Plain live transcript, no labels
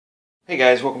Hey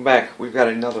guys, welcome back. We've got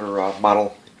another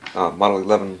Model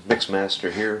 11 Mixmaster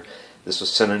here. This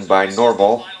was sent in by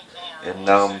Norval, and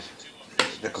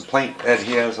the complaint that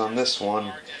he has on this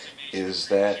one is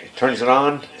that it turns it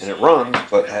on and it runs,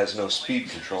 but has no speed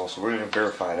control. So we're going to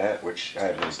verify that, which I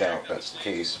have no doubt that's the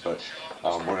case, but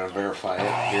we're going to verify it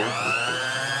here.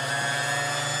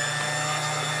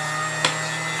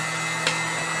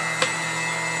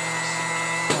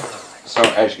 So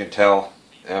as you can tell,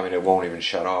 I mean, it won't even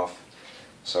shut off.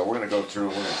 So we're going to go through,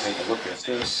 we're going to take a look at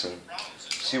this and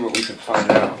see what we can find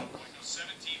out.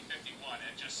 1751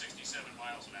 at just 67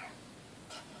 miles an hour.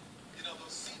 You know,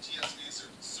 those CTSVs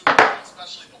are super,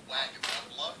 especially the wagon.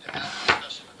 I'd love to have them.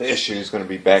 The issue is going to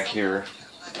be back here,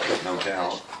 no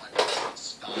doubt.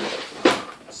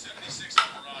 76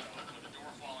 Colorado with the door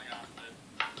falling off of it.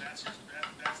 That's the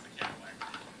Cadillac.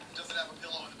 It doesn't have a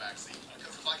pillow in the back seat,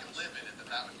 because if I could live in it,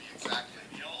 then that would be exactly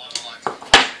the lines of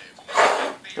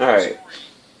the Alright.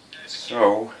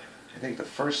 So, I think the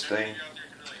first thing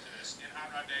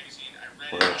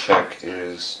we're going to check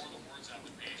is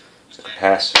the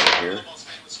capacitor here.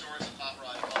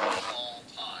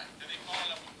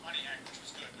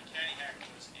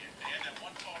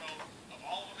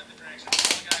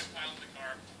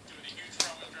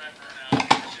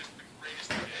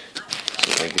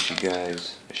 So if I get you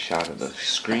guys a shot of the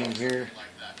screen here.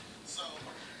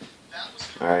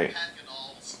 Alright.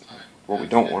 What we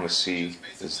don't want to see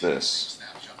is this.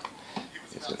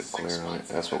 Is it a glare on it?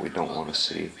 That's what we don't want to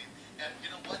see.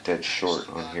 A dead short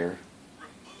on here.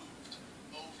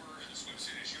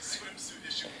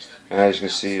 And as you can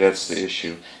see, that's the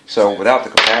issue. So without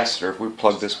the capacitor, if we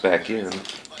plug this back in,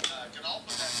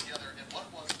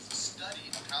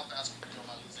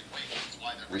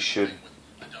 we should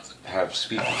have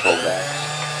speed control back.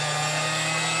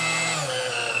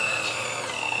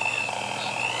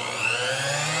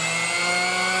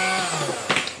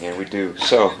 And we do.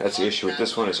 So that's the issue with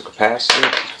this one, is a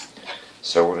capacitor.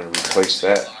 So we're going to replace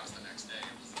that.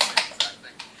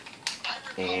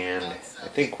 And I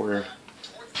think we're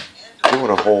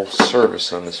doing a whole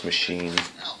service on this machine.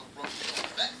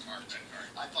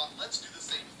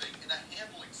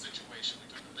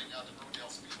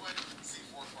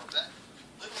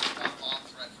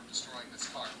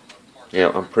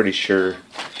 Yeah, I'm pretty sure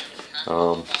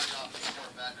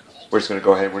we're just going to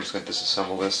go ahead and we're just going to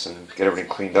disassemble this and get everything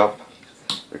cleaned up.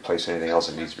 Replace anything else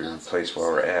that needs to be replaced while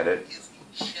we're at it.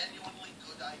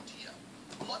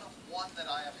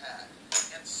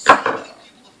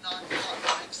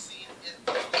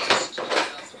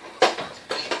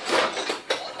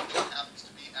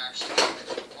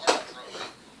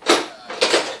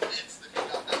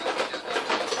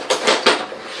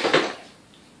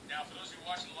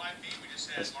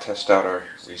 Let's test out our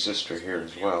resistor here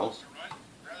as well.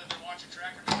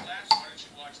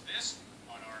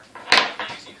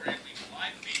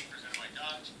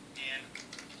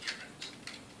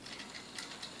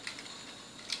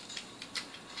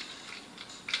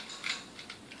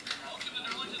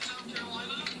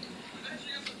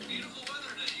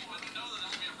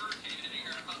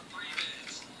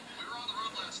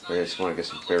 I just want to get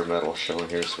some bare metal showing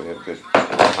here so we have a good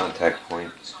contact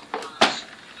point.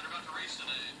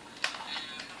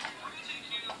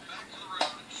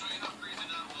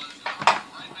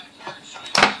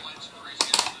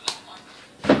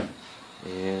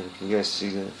 And you guys see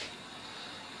that?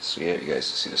 So yeah, you guys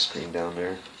can see the screen down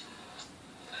there.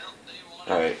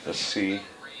 Alright, let's see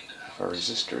if our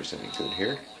resistor is any good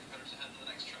here.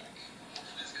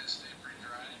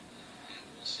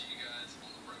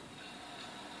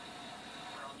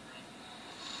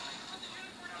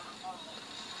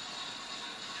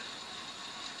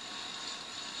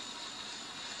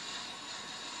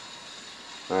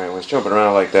 Alright, when it's jumping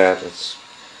around like that, that's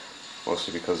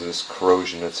mostly because of this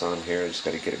corrosion that's on here. I just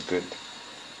got to get a good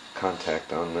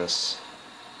contact on this.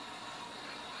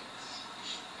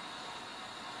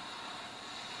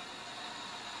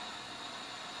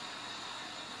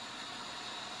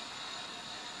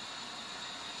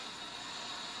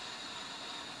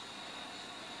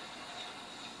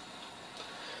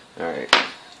 Alright,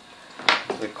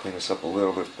 let me clean this up a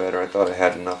little bit better. I thought I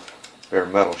had enough bare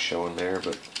metal showing there,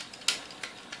 but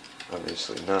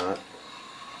obviously not.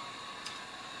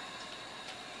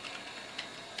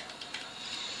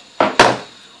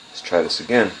 Let's try this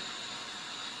again.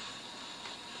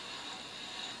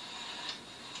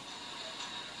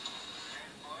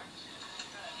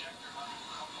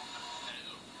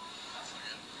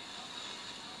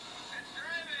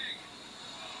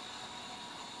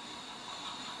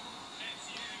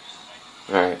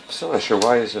 Alright, still not sure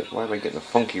why am I getting a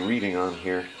funky reading on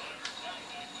here.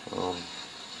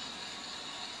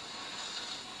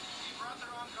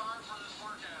 wrong car for this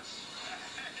forecast.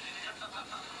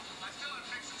 I still didn't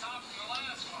fix the top from the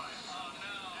last one. Oh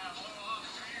no. Yeah, it blew off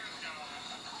 2 years ago.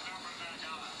 Never put it back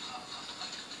on.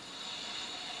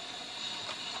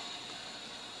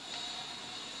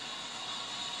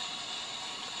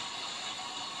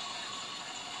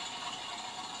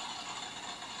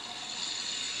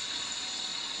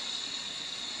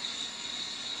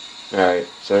 Alright,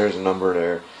 so there's a number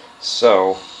there.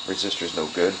 So, resistor's no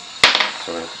good.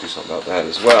 So I'm going to have to do something about that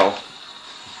as well.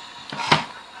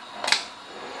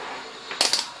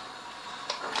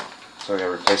 So I got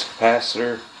to replace the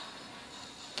capacitor,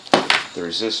 the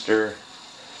resistor.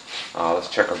 Let's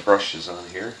check our brushes on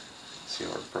here. See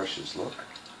how our brushes look.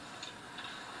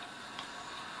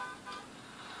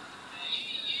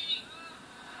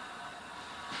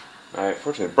 Alright,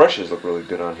 fortunately the brushes look really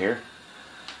good on here.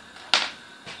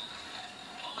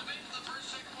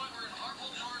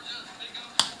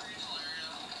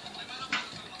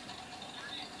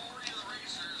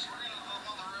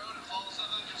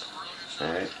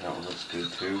 Alright, that one looks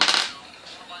good too.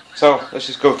 So let's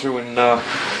just go through and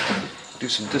do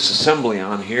some disassembly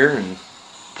on here, and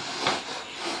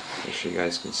make sure you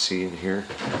guys can see in here.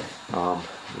 We'll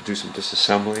do some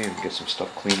disassembly and get some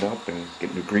stuff cleaned up and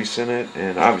get new grease in it,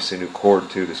 and obviously a new cord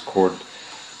too. This cord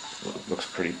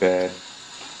looks pretty bad.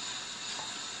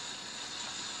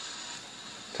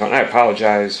 So, and I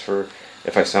apologize for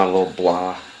if I sound a little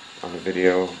blah on the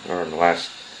video or in the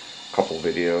last couple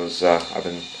videos. I've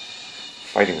been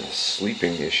fighting a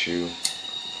sleeping issue,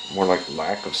 more like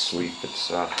lack of sleep.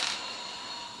 It's I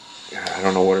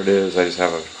don't know what it is. I just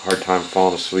have a hard time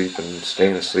falling asleep and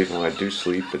staying asleep. And when I do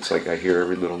sleep, it's like I hear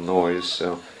every little noise.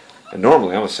 So, and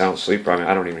normally I'm a sound sleeper. I mean,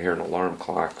 I don't even hear an alarm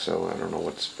clock. So I don't know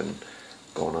what's been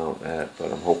going on with that,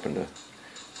 but I'm hoping to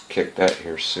kick that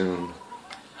here soon.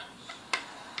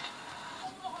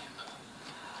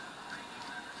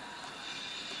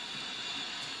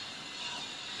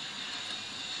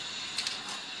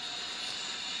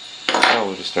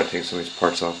 We'll just start taking some of these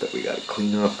parts off that we got to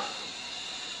clean up.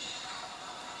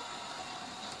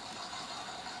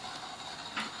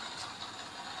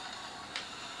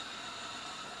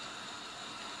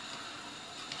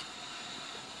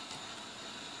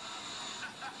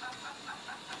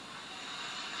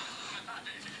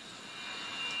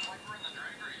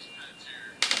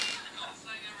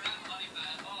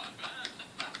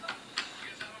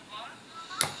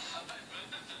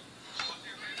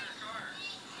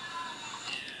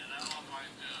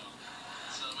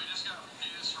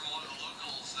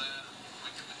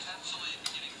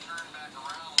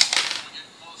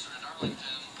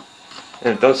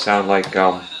 And it does sound like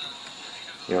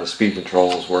the speed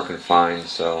control is working fine,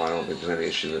 so I don't think there's any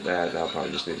issue with that. I'll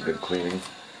probably just need a good cleaning.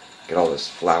 Get all this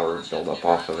flour build up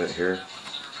off of it here.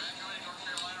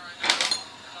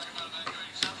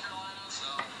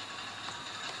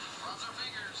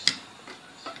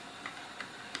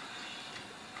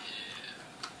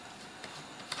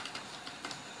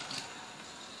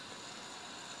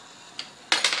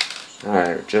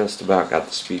 Alright, just about got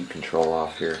the speed control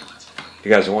off here. If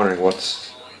you guys are wondering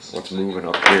what's moving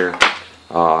up here,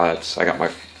 I got my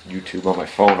YouTube on my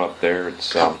phone up there.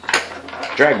 It's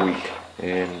Drag Week,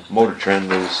 and Motor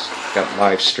Trend has got a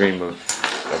live stream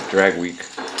of Drag Week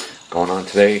going on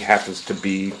today. Happens to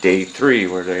be day 3,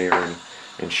 where they are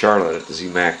in Charlotte at the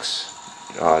Z-Max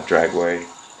Dragway.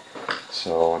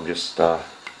 So I'm just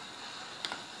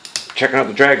checking out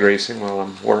the drag racing while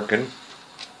I'm working.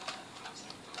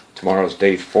 Tomorrow's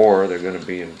day 4. They're going to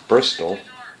be in Bristol,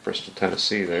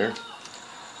 Tennessee there.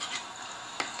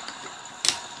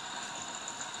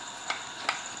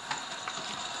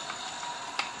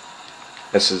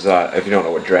 This is, if you don't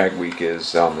know what Drag Week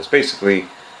is, it's basically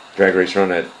drag race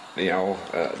run at,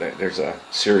 there's a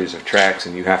series of tracks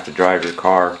and you have to drive your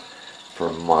car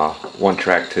from one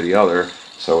track to the other.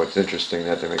 So it's interesting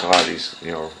that they make a lot of these,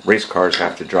 race cars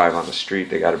have to drive on the street.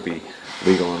 They got to be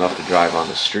legal enough to drive on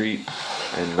the street,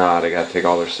 and they got to take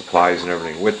all their supplies and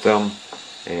everything with them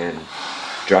and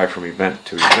drive from event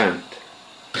to event.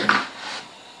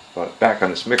 But back on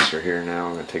this mixer here now,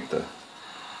 I'm going to take the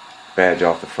badge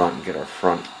off the front and get our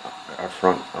front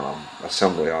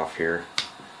assembly off here.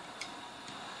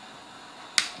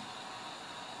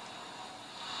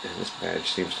 And this badge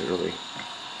seems to really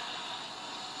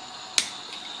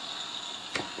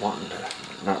wanting to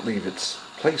not leave its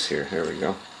place here. There we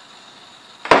go.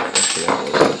 Actually,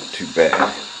 that wasn't too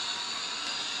bad.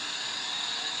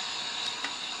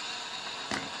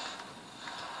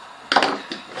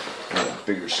 Got a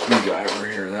bigger screwdriver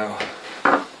here though.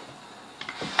 I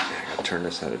gotta turn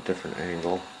this at a different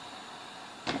angle.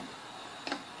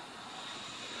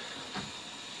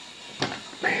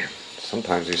 Man, it's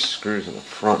sometimes these screws in the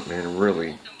front, man,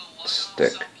 really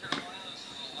stick.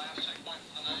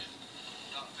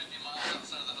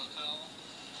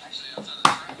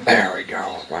 There we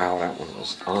go. Wow, that one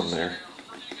was on there.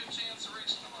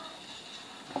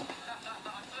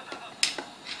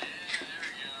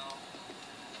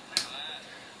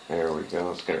 There we go.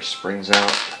 Let's get our springs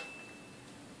out.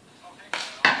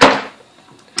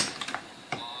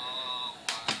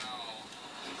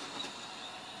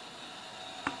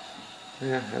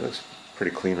 Yeah, that looks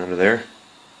pretty clean under there.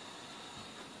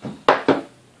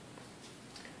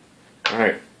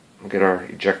 Alright, we'll get our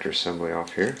ejector assembly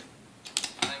off here.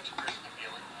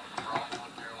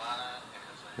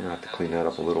 I'll have to clean that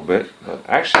up a little bit, but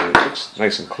actually it looks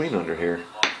nice and clean under here.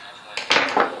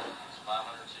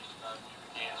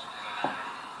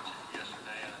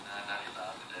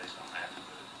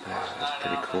 That's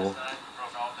pretty cool.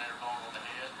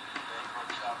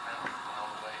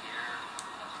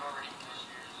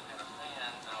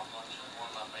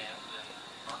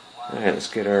 Alright, let's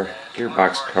get our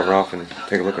gearbox cover off and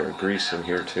take a look at our grease in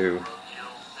here too.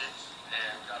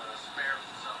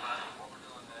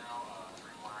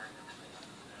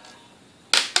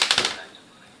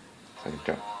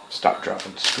 Stop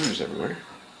dropping screws everywhere.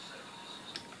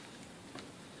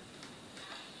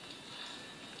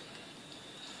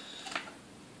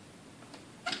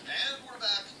 And we're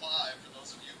back live. For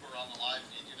those of you who are on the live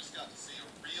feed, you just got to see a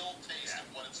real taste of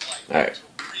what it's like Alright. to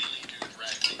really do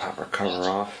drag. Pop our cover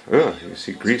off. Ugh, you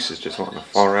see grease is just wanting to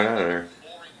fall right out of there.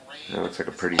 That looks like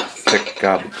a pretty thick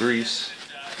gob of grease.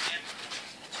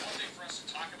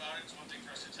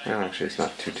 Well, actually, it's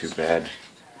not too bad.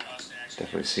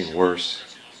 Definitely seen worse.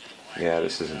 Yeah,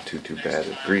 this isn't too bad.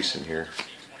 There's grease in here.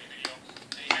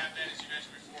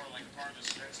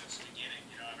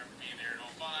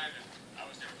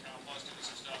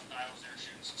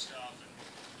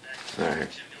 Alright.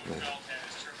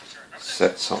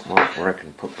 Set something up where I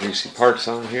can put greasy parts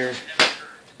on here,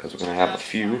 because we're going to have a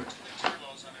few.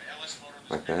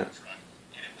 Like that.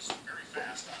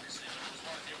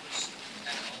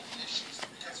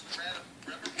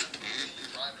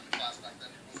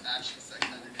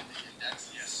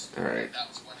 Alright. That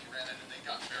was when he ran it, and they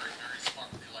got very, very smart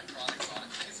with the electronics on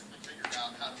it. Basically figured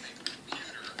out how to make the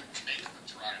computer make the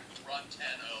truck run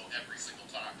 10.0 every single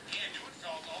time. And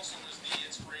Newenfeld also was the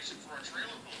inspiration for our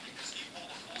trailer build, because he pulled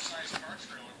a full-size car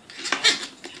trailer with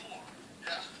fuel on it.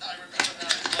 Yeah, I remember that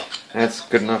as well. That's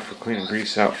good enough for cleaning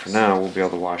grease out for now. We'll be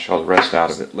able to wash all the rest out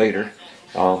of it later.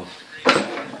 So we're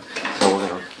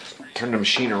going to turn the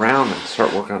machine around and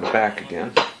start working on the back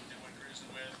again.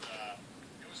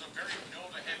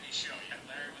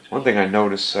 One thing I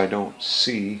notice I don't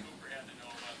see,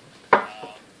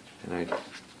 and I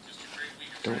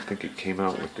don't think it came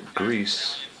out with the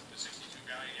grease,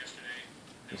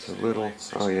 it's a little,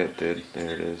 oh yeah it did, there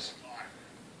it is.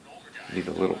 Need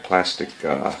a little plastic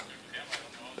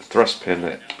thrust pin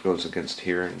that goes against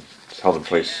here and it's held in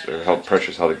place, or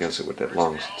pressure's held against it with that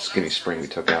long skinny spring we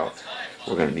took out.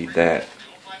 We're going to need that.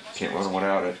 Can't run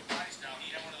without it.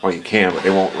 Well, you can, but they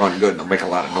won't run good and they'll make a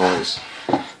lot of noise.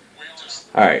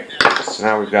 Alright, so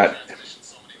now we've got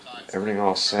everything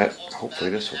all set. Hopefully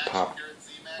this will pop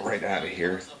right out of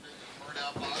here.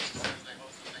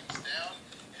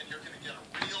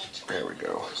 There we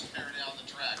go.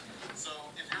 So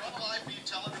if you're on the live feed,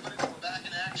 tell everybody that we're back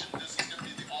in action. This is going to be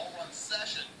the all-run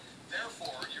session.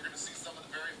 Therefore, you're going to see some of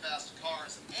the very fast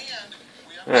cars. And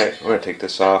we Alright, we're going to take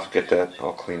this off, get that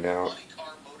all cleaned out.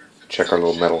 Check our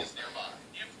little metal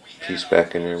piece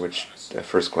back in there, which at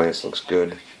first glance looks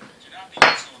good.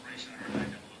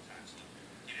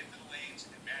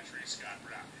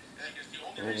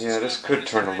 And yeah, this could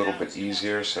turn a little bit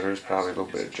easier, so there's probably a little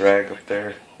bit of drag up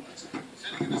there.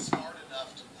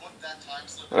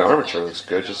 The armature looks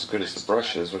good, just as good as the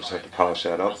brush is. We'll just have to polish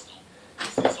that up.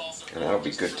 And that'll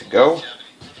be good to go.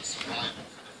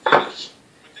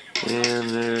 And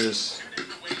there's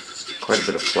quite a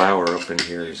bit of flour up in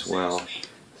here as well.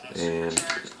 And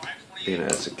being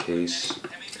that's the case,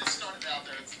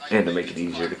 and to make it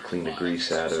easier to clean the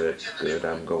grease out of it, good,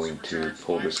 I'm going to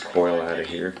pull this coil out of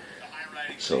here.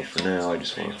 So for now, I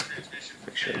just want to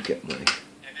make sure I get my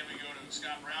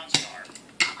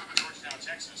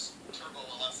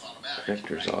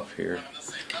connectors off here.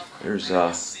 There's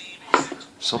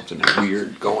something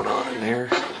weird going on in there.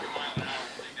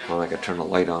 Well, I gotta turn the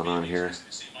light on here.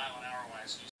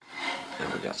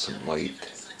 And we got some light.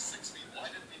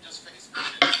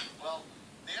 Well,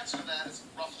 the answer to that is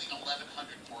roughly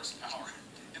 1,100 horsepower.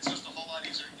 It's just a whole lot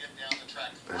easier to get down the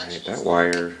track. Alright, that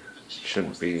wire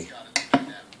shouldn't be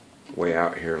way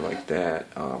out here like that.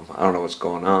 I don't know what's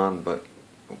going on, but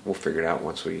we'll figure it out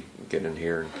once we get in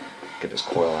here and get this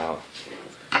coil out.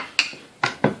 Once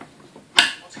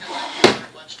again, thank you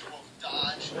very much to both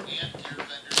Dodge and Gear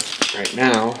Vendors. Right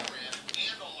now, And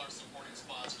all our supporting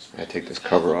sponsors. I take this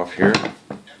cover off here. And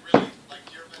really, like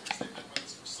Gear Vendors, they've been with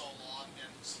us for so long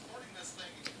and supporting this thing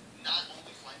not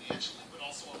only financially but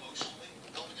also emotionally,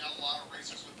 helping out a lot of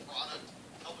racers with product,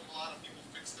 helping a lot of people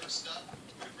fix their stuff.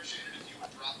 We'd appreciate it if you would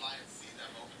drop by and see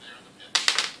them over there in the pit.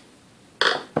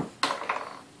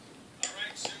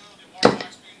 Alright, so the water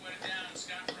box being wetted down.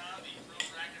 Scott Brown, the Pro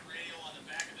Bracket radio on the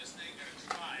back of this thing,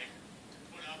 gonna try to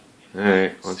put up.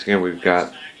 Alright, once again we've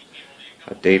got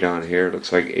a date on here. It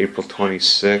looks like April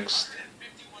 26th,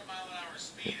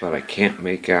 but I can't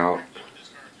make out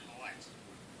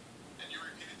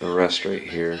the rest right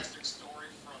here.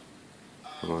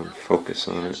 Come on, focus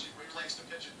on it.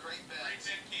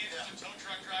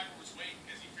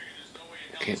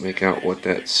 Can't make out what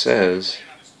that says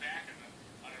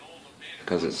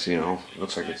because it's, you know, it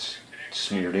looks like it's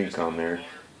smeared ink on there.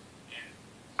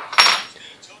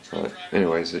 But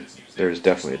anyways, there's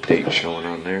definitely a date showing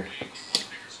on there.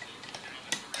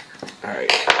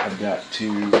 Alright, I've got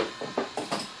to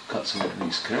cut some of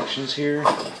these connections here.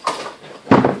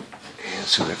 And as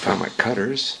soon as I found my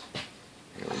cutters,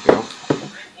 here we go.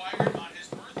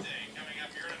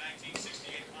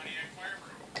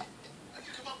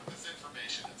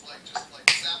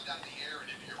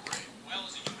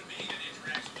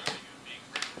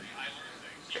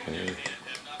 Okay.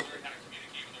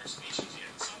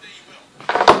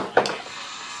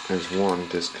 There's one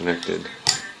disconnected.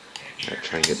 Gotta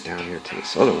try and get down here to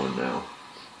this other one now.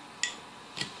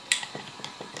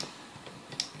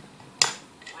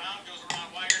 Brown goes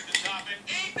around wire at the top at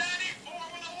 894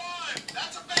 with a 1.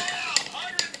 That's a bail.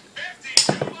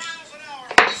 152 miles an hour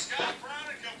for Scott Brown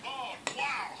and Capone.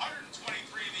 Wow,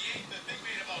 123 the 8th. The thing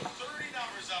made about 30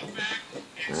 numbers out back.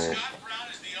 And Right. Scott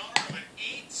Brown is the owner of an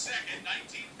 8-second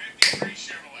 1953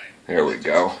 Chevrolet. There we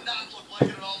go. Not look like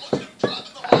it at all. Look at him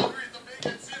dropping the ball underneath the big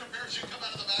and seeing a parachute come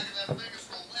out of the back of that thing is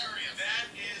hilarious.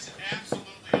 That is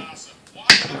absolutely awesome.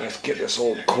 Let's get this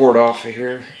old cord off of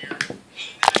here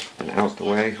and out the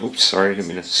way. Oops, sorry, didn't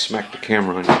mean to smack the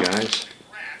camera on you guys.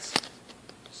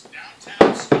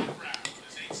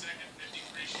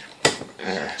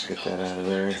 There, get that out of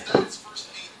there.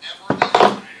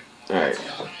 Alright,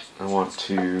 I want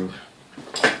to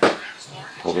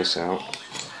pull this out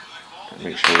and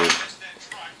make sure we're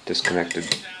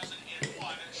disconnected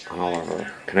on all of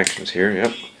our connections here.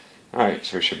 Yep. Alright,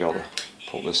 so we should be able to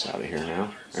pull this out of here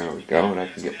now. There we go, and I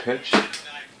can get pitch.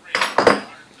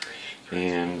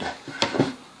 And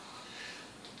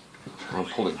I'll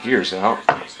pull the gears out,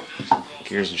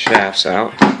 gears and shafts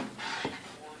out.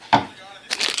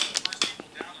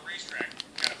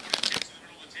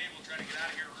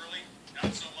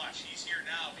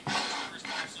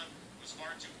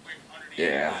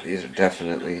 Yeah, these are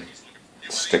definitely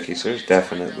sticky, so there's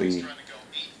definitely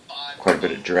quite a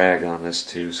bit of drag on this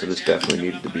too, so this definitely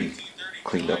needed to be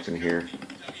cleaned up in here.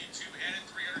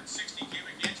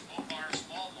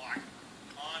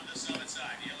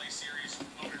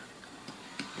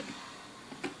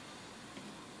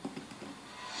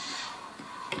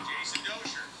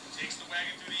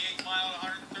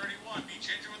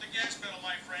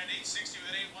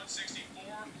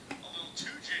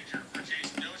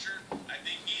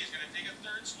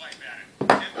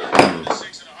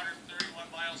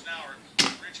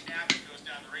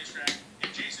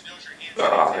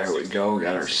 Oh, there we go.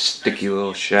 Got our sticky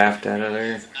little shaft out of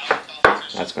there.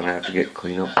 That's going to have to get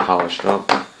cleaned up, polished up.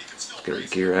 Let's get our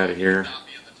gear out of here.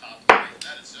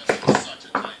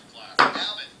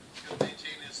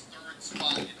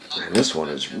 And this one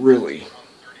is really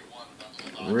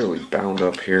bound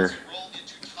up here.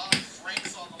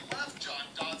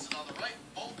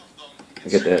 I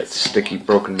get that sticky,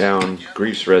 broken down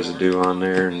grease residue on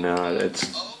there, and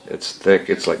it's thick.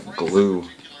 It's like glue.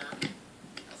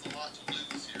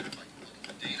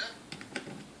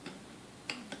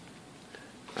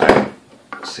 Alright,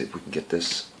 let's see if we can get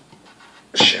this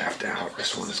shaft out.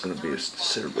 This one is going to be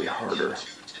considerably harder.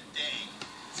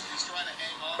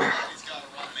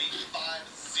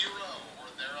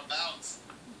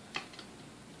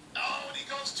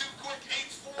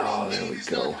 Oh, there we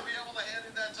go.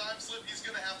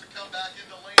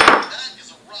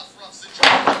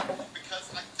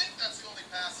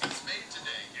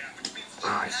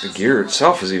 The gear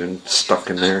itself is even stuck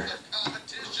in there.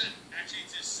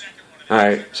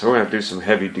 Alright, so we're going to do some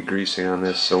heavy degreasing on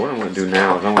this. So what I'm going to do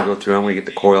now is I'm going to go through, I'm going to get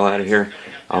the coil out of here.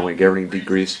 I'm going to get everything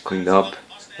degreased, cleaned up,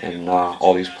 and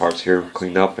all these parts here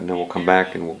cleaned up, and then we'll come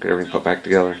back and we'll get everything put back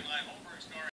together.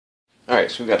 Alright,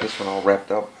 so we got this one all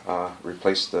wrapped up,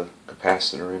 replaced the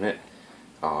capacitor in it.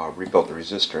 rebuilt the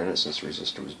resistor in it since the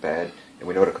resistor was bad, and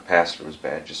we know the capacitor was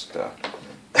bad just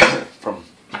from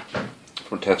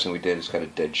testing we did. It's got a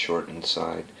dead short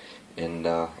inside, and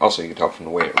also you can tell from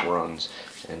the way it runs.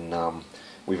 And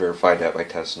we verified that by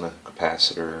testing the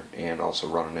capacitor and also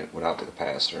running it without the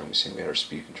capacitor, and we see we had our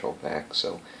speed control back.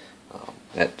 So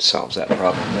that solves that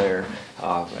problem there.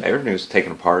 Everything was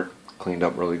taken apart, cleaned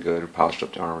up really good, polished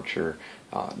up the armature,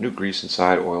 new grease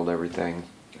inside, oiled everything,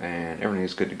 and everything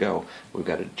is good to go. We've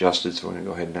got it adjusted, so we're going to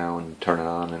go ahead now and turn it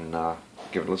on and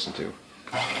give it a listen to.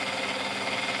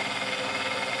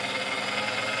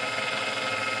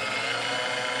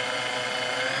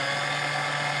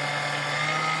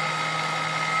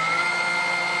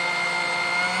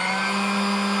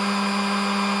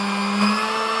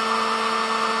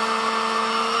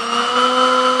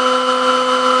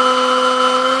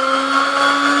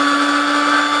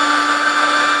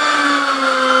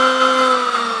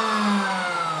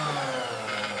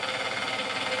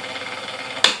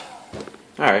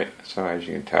 Alright, so as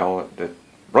you can tell, it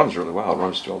runs really well. It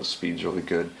runs to all the speeds really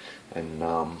good, and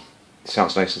it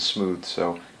sounds nice and smooth.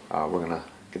 So we're going to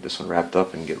get this one wrapped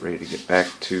up and get ready to get back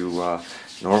to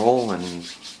normal and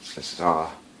just,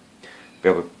 be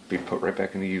able to be put right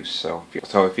back into use. So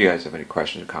if you guys have any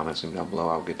questions or comments, leave them down below.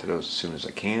 I'll get to those as soon as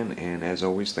I can. And as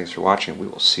always, thanks for watching. We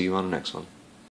will see you on the next one.